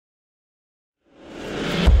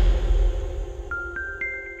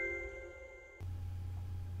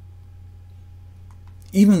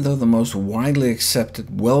Even though the most widely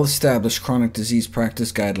accepted, well-established chronic disease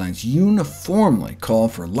practice guidelines uniformly call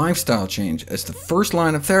for lifestyle change as the first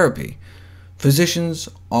line of therapy, physicians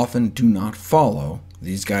often do not follow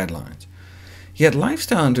these guidelines. Yet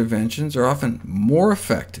lifestyle interventions are often more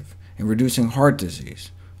effective in reducing heart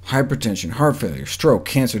disease, hypertension, heart failure, stroke,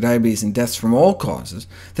 cancer, diabetes, and deaths from all causes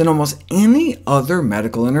than almost any other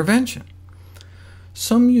medical intervention.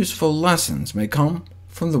 Some useful lessons may come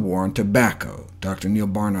from the war on tobacco. Dr. Neil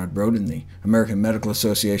Barnard wrote in the American Medical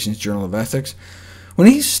Association's Journal of Ethics, when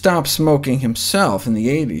he stopped smoking himself in the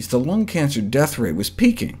 80s, the lung cancer death rate was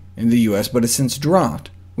peaking in the U.S., but has since dropped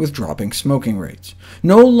with dropping smoking rates.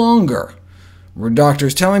 No longer were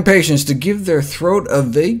doctors telling patients to give their throat a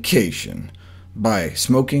vacation by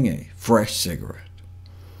smoking a fresh cigarette.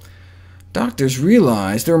 Doctors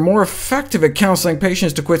realized they were more effective at counseling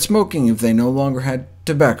patients to quit smoking if they no longer had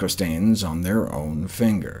tobacco stains on their own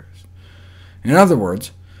fingers. In other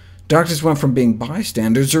words, doctors went from being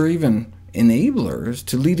bystanders or even enablers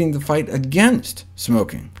to leading the fight against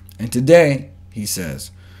smoking. And today, he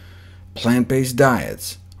says, plant-based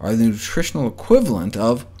diets are the nutritional equivalent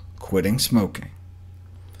of quitting smoking.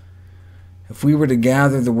 If we were to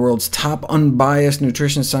gather the world's top unbiased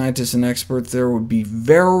nutrition scientists and experts, there would be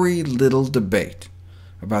very little debate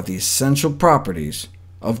about the essential properties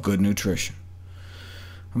of good nutrition.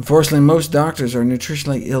 Unfortunately, most doctors are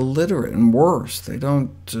nutritionally illiterate, and worse, they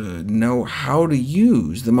don't know how to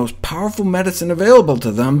use the most powerful medicine available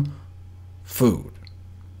to them, food.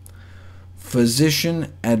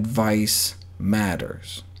 Physician advice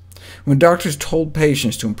matters. When doctors told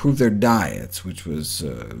patients to improve their diets, which was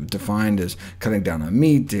defined as cutting down on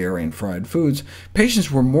meat, dairy, and fried foods, patients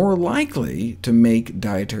were more likely to make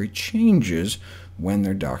dietary changes when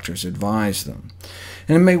their doctors advised them.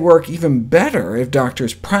 And it may work even better if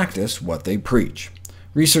doctors practice what they preach.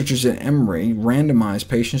 Researchers at Emory randomized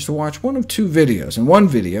patients to watch one of two videos. In one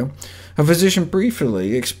video, a physician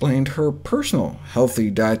briefly explained her personal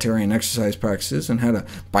healthy dietary and exercise practices and had a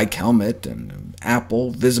bike helmet and an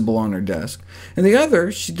apple visible on her desk. In the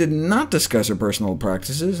other, she did not discuss her personal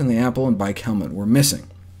practices, and the apple and bike helmet were missing.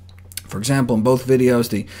 For example, in both videos,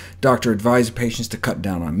 the doctor advised patients to cut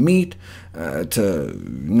down on meat, to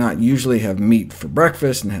not usually have meat for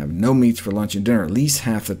breakfast, and have no meats for lunch and dinner at least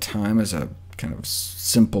half the time as a kind of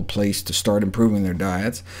simple place to start improving their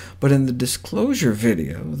diets. But in the disclosure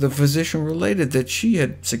video, the physician related that she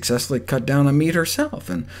had successfully cut down on meat herself,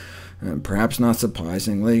 and perhaps not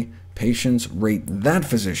surprisingly, patients rate that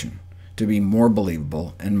physician to be more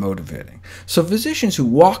believable and motivating. So physicians who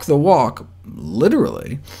walk the walk,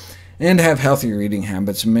 literally, and have healthier eating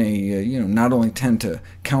habits may not only tend to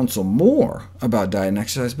counsel more about diet and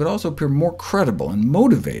exercise, but also appear more credible and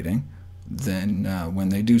motivating than when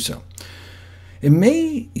they do so. It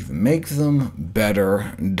may even make them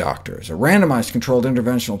better doctors. A randomized controlled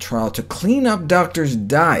interventional trial to clean up doctors'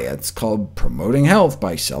 diets, called Promoting Health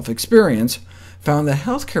by Self-Experience, found that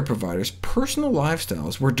healthcare providers' personal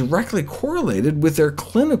lifestyles were directly correlated with their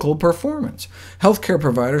clinical performance. Healthcare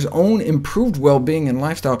providers' own improved well-being and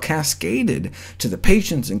lifestyle cascaded to the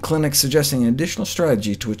patients and clinics, suggesting an additional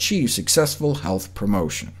strategy to achieve successful health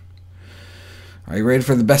promotion. Are you ready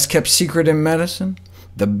for the best-kept secret in medicine?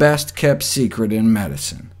 The best-kept secret in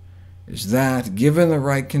medicine is that, given the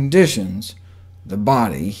right conditions, the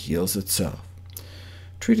body heals itself.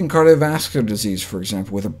 Treating cardiovascular disease, for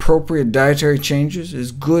example, with appropriate dietary changes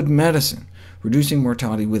is good medicine, reducing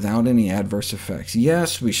mortality without any adverse effects.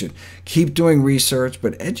 Yes, we should keep doing research,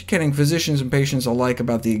 but educating physicians and patients alike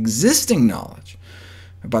about the existing knowledge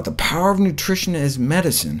about the power of nutrition as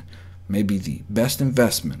medicine may be the best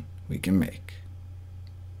investment we can make.